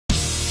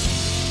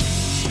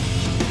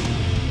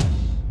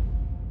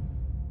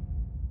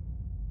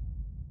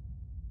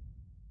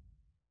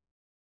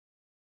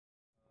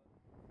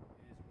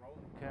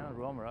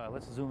Romer. All right,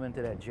 let's zoom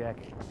into that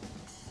jacket.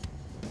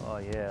 Oh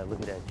yeah,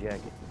 look at that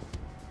jacket.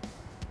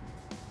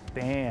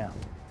 Bam.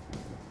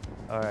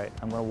 All right,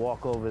 I'm gonna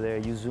walk over there.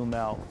 You zoom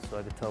out so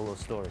I can tell a little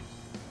story.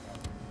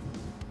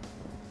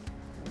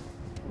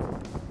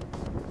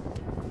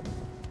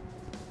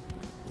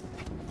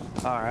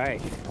 All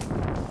right,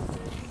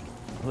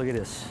 look at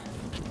this.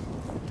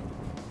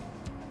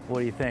 What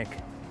do you think?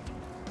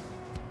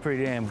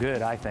 Pretty damn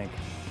good, I think.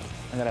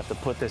 I'm gonna have to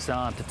put this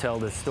on to tell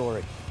this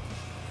story,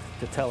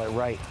 to tell it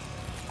right.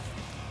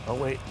 Oh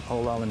wait,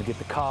 hold on, let me get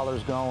the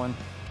collars going.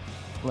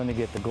 Let me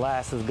get the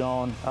glasses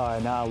going. All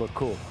right, now I look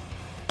cool.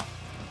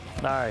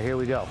 All right, here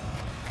we go.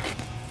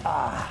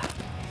 All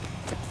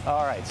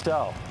right,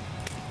 so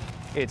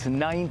it's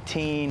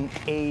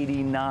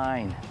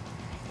 1989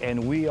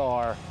 and we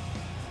are,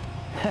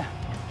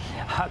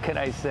 how can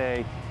I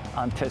say,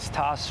 on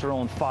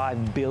testosterone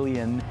 5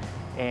 billion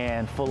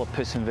and full of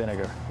piss and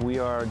vinegar. We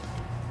are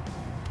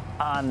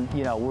on,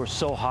 we're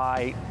so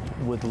high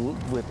with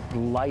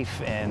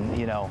life and,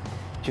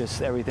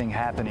 just everything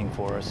happening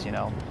for us,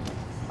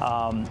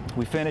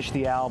 We finished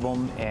the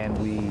album and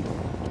we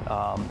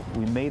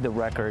made the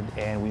record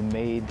and we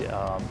made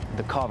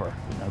the cover,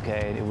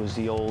 okay? It was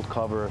the old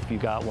cover, if you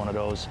got one of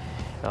those,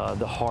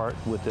 the heart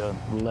with the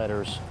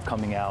letters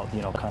coming out,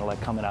 kind of like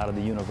coming out of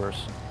the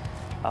universe.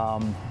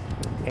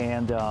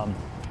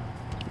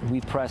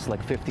 We pressed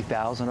like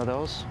 50,000 of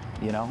those,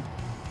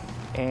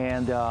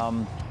 and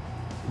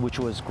which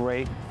was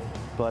great.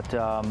 But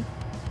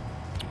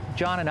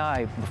John and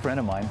I, a friend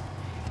of mine,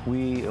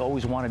 we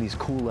always wanted these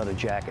cool leather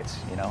jackets,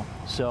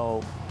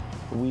 So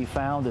we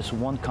found this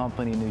one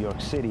company in New York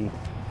City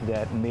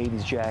that made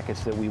these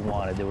jackets that we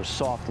wanted. They were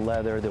soft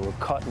leather, they were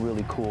cut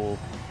really cool,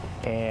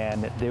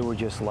 and they were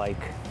just like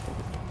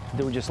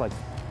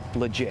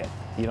legit,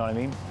 you know what I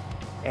mean?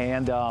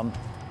 And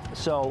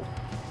so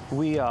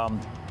we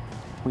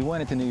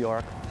went into New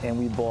York and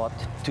we bought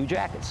 2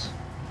 jackets.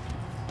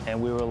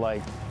 And we were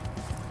like,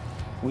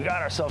 we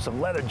got ourselves some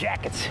leather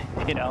jackets,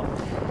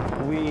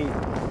 We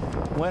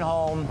went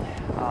home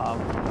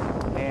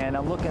and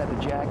I'm looking at the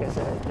jacket. I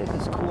said, this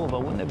is cool,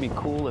 but wouldn't it be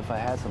cool if I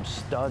had some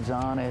studs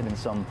on it and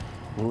some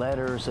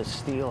letters of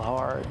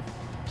SteelHeart?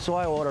 So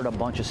I ordered a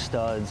bunch of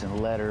studs and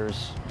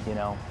letters,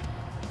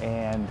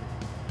 and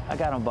I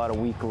got them about a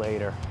week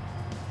later.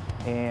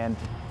 And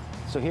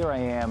so here I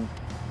am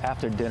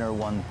after dinner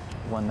one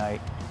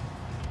night.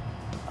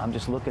 I'm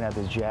just looking at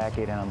this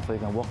jacket and I'm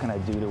thinking, what can I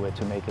do to it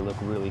to make it look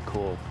really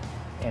cool?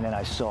 And then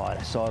I saw it.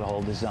 I saw the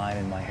whole design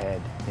in my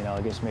head.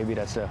 I guess maybe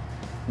that's a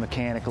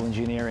mechanical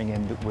engineering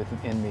in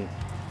me.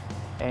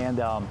 And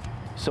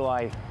so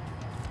I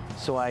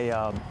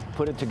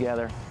put it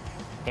together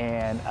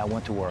and I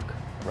went to work,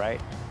 right?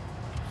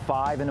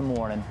 5 in the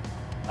morning,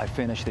 I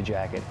finished the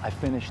jacket. I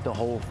finished the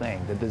whole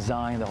thing, the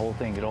design, the whole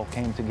thing. It all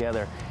came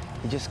together.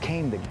 It just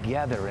came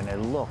together and it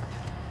looked,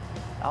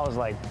 I was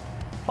like,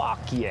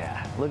 fuck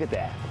yeah, look at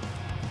that.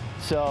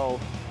 So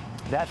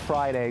that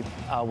Friday,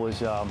 I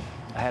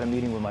had a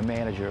meeting with my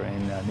manager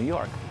in New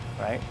York,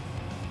 right?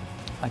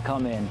 I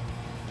come in,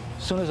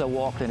 as soon as I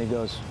walked in, he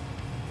goes,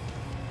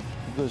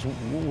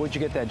 where'd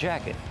you get that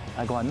jacket?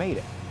 I go, I made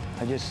it.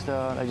 I just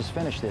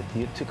finished it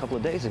a couple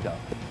of days ago.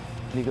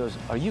 And he goes,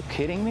 are you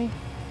kidding me?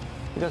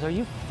 He goes, are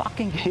you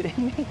fucking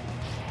kidding me?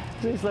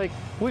 So he's like,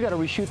 we gotta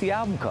reshoot the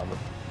album cover.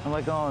 I'm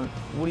like, going,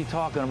 what are you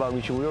talking about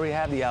reshoot? We already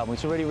have the album,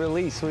 it's already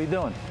released, what are you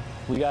doing?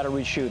 We gotta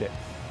reshoot it.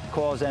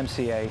 Calls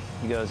MCA,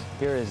 he goes,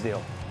 here is the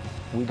deal.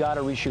 We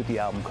gotta reshoot the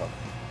album cover.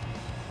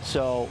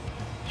 So,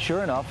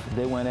 sure enough,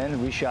 they went in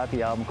and reshot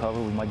the album cover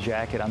with my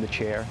jacket on the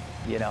chair,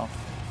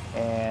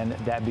 and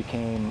that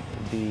became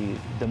the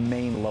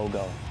main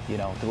logo,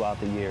 throughout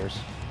the years.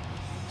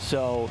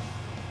 So,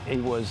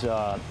 it was,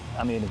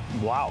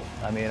 wow.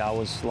 I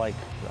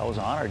was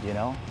honored,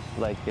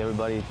 Like,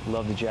 everybody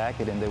loved the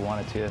jacket and they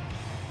wanted to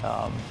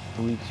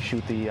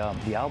reshoot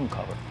the album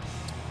cover.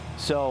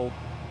 So,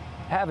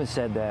 having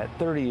said that,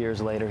 30 years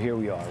later, here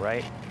we are,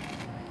 right?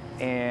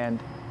 And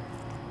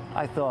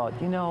I thought,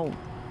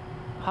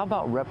 how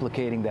about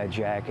replicating that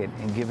jacket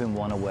and giving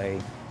one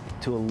away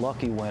to a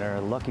lucky winner,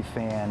 a lucky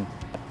fan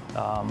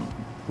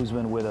who's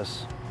been with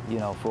us,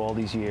 for all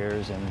these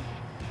years, and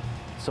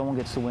someone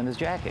gets to win this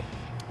jacket.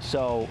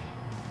 So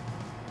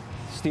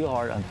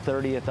SteelHeart on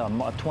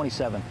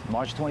 27th,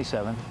 March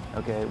 27th,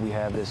 okay, we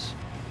have this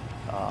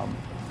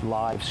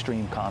live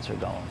stream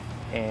concert going.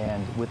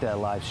 And with that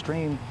live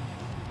stream,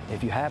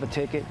 if you have a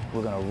ticket,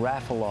 we're gonna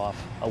raffle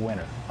off a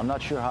winner. I'm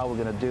not sure how we're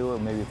gonna do it,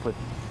 maybe put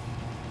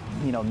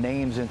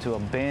names into a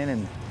bin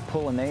and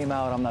pull a name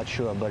out, I'm not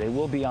sure, but it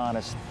will be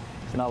honest.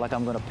 It's not like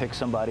I'm gonna pick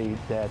somebody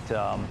that,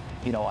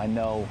 I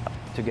know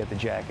to get the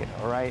jacket,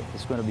 all right?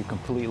 It's gonna be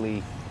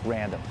completely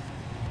random.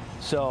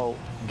 So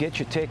get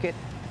your ticket,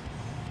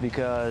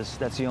 because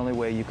that's the only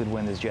way you could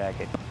win this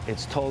jacket.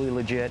 It's totally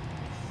legit.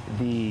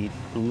 The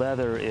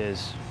leather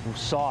is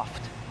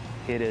soft.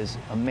 It is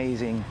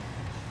amazing.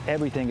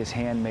 Everything is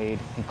handmade,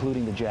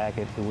 including the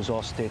jacket. It was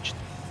all stitched,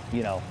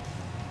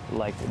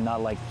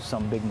 not like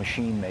some big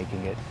machine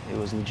making it. It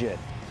was legit,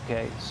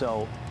 okay?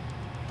 So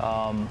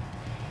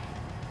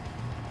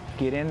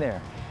Get in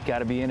there. Got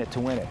to be in it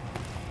to win it.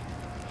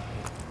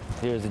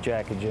 Here's the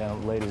jacket,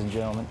 ladies and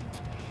gentlemen.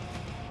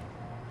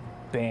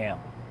 Bam.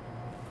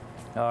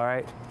 All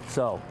right,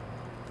 so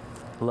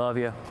love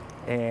you.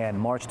 And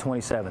March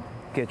 27th,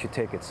 get your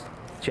tickets.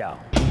 Ciao.